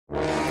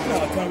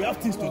time. We have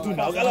things to do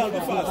now.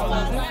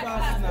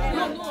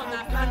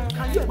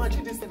 Can you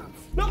imagine this tenant?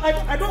 No,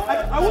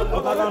 I won't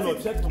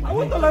tolerate it. I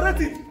won't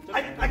tolerate it.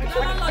 I can't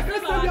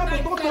stand here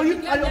to talk to you,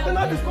 and your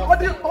tenant is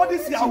all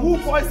this Yahoo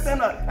boys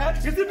tenant.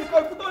 Is it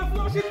because you put on a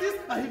flash this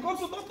and he comes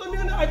to talk to me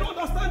and I don't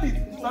understand it?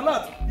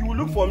 Sirnath, you will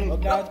look for me.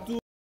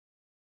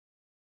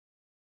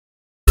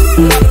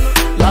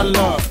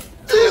 Landlord.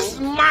 This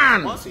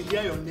man! Once you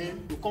hear your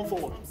name, you come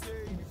forward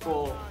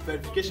for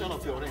verification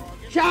of your rent.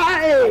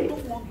 Child! I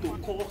don't want to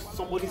call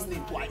somebody's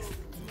name twice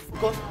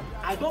because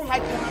I don't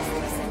like tenants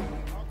stressing.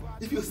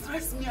 If you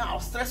stress me, I'll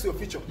stress your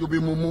future. You'll be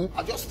mumu.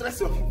 I'll just stress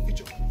your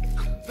future.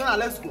 Then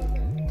let's go.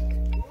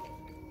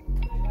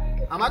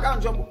 Amaka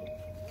and Jumbo.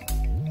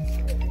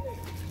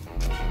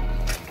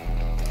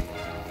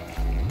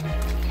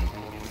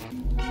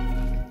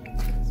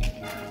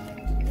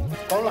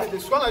 Come like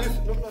this. Come like this.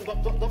 No,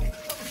 don't.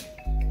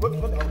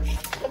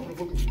 Come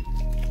provoke me.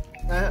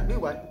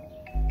 Meanwhile,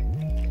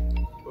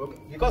 okay.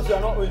 Because you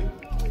are not owing.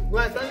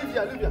 When I tell you,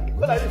 leave here.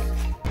 Go like this.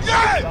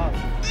 Yeah!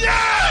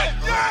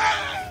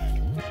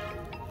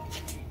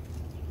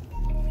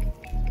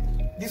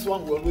 This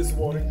one will always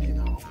worry me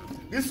now.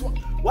 This one,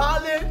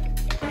 Wale.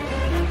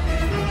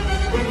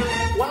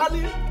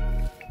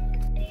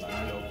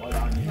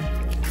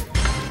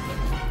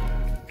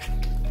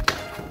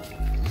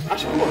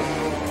 Ashiko.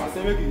 I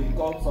say make you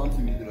come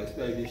something with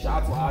respect. They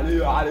shout for Ali.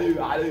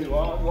 You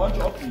want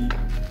chop me?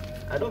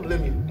 I don't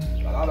blame you.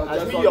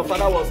 As me, your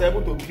father was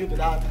able to build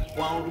that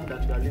one room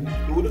that you are living.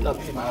 You wouldn't have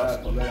been in my house.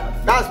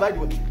 That's by the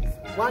way.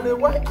 Wale,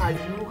 why are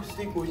you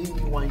still owing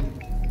me 1 year?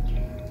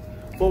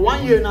 For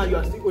 1 year now, you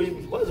are still owing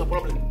me. What is the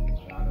problem?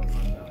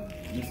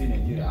 You see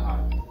Nigeria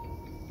hard.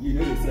 You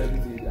know they say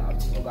everything that.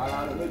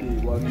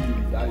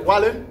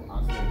 Wale,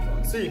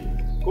 see,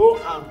 go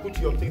and put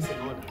your things in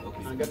order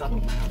and get out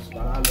of my house.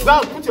 Go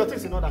and put your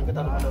things in order and get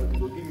out of my house.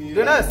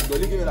 The next,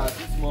 give me like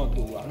 6 months.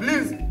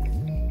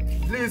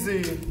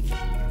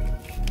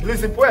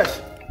 Please, push.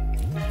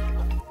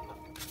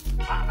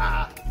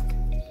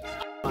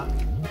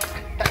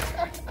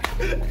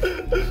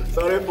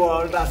 Sorry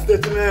for that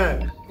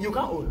statement. You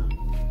can't own.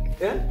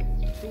 Yeah?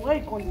 So why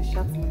you can't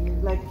shout me?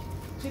 Like,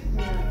 check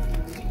me out.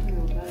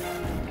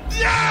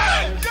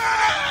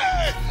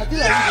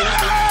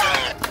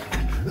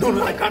 No,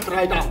 I can't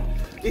write that.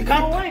 You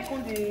can't. Why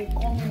can't they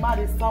call me mad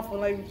and stuff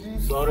like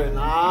this? Sorry,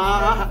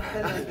 nah.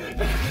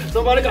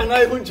 Somebody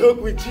cannot even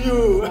joke with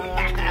you.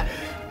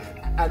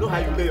 I know how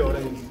you pay your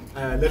rent.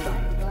 Later.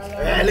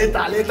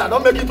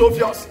 Don't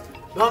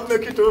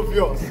make it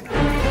obvious.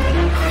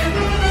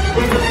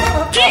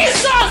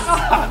 Jesus!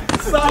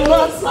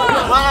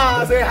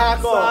 Sirnath, say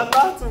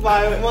Sirnath,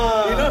 my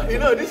man. You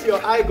know, this is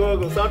your eye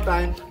goggle.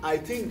 Sometimes I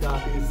think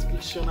that is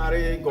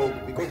fictionary goggle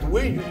because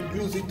when you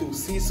use it to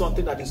see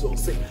something that is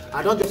unseen,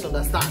 I don't just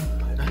understand.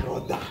 My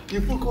brother,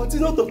 if we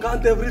continue to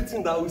count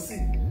everything that we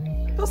see,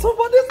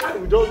 somebody's eye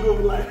will just go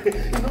like,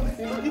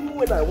 even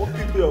when I walk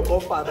into your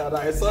compound and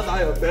I saw that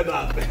your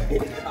tenant,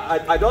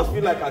 I just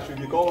feel like I should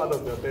become one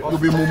of your tenants. You'll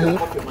be mumu.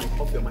 Off your mind.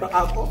 Off your mind.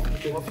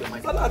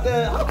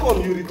 Sirnath, how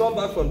come you returned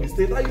back from the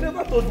state and you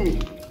never told me?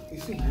 You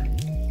see,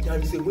 there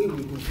is a way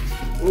we do this.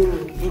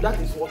 So that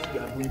is what we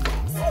are doing.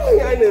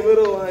 I never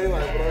know why,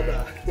 my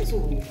brother. So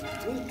when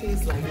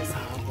things like this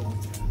happen,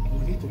 we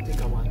need to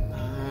take our time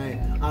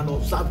and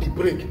observe the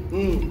break.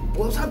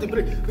 Observe the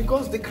break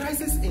because the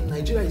crisis in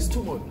Nigeria is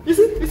too much. You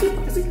see,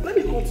 let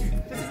me cut you.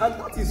 And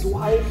that is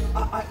why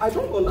I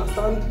don't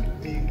understand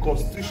the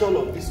constitution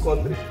of this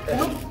country.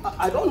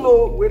 I don't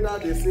know whether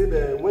they say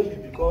that when you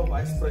become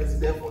vice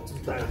president for 2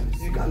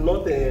 times, you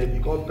cannot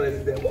become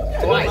president.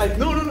 Twice.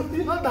 No.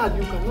 It's not that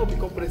you cannot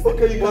become president.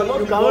 Okay, you cannot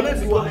become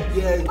president.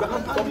 Yeah, you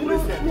cannot become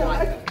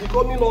president.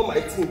 Becoming on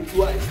my team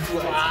twice.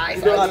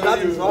 Twice. That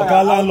is why.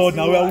 Okay, landlord,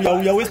 now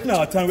we are wasting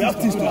our time. We have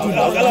things to do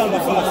now.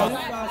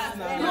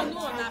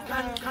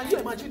 Can you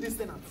imagine this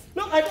tenant?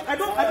 No,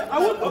 I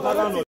won't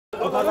tolerate it.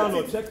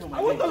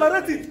 I won't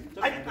tolerate it.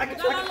 I can't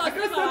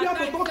stand here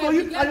to talk to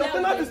you, and your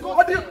tenant is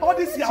all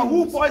this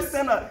Yahoo boys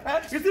tenant.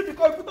 Is it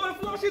because you put on a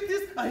flash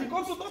this and he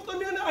comes to talk to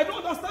me and I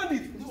don't understand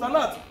it?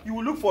 Sirnath, you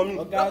will look for me.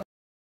 Okay.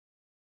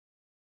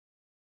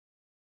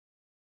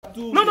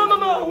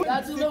 No. Wait.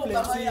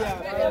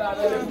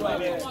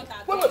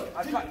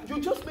 You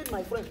just made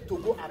my friend to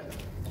go out.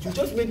 You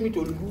just made me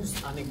to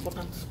lose an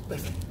important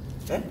person.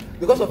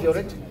 Because of your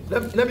rent.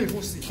 Let me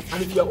even see.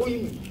 And if you are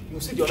owing me, you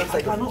see the other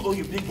side. I cannot owe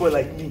you, big boy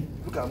like me.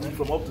 Look at me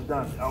from up to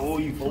down. I owe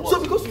you for what? So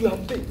because you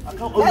have paid. I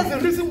can't owe That's you.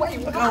 the reason why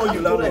you can't owe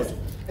you, landlord.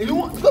 And you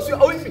want because you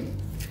are owing me.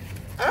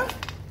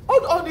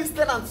 All these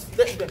tenants.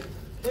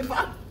 In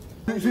fact,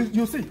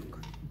 you see,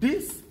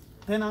 this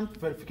tenant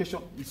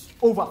verification is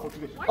over for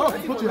today. Go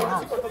to your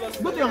house.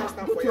 Go to your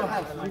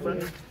house, my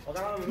friend.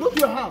 Go to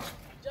your house.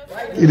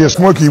 It is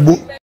smoky book.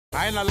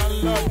 I ain't a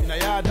landlord in a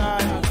yard.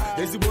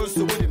 There's the boss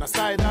to put in a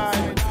side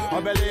eye. I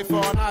belay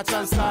for an arch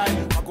and side.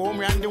 I go home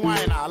and the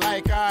wine. I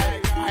like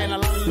I ain't a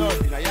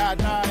landlord in a yard.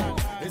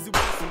 There's the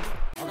boss.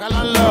 Okay,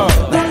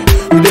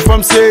 landlord. They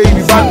from say,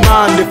 you bad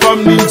man. They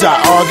from ninja.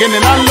 Or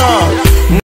getting landlord.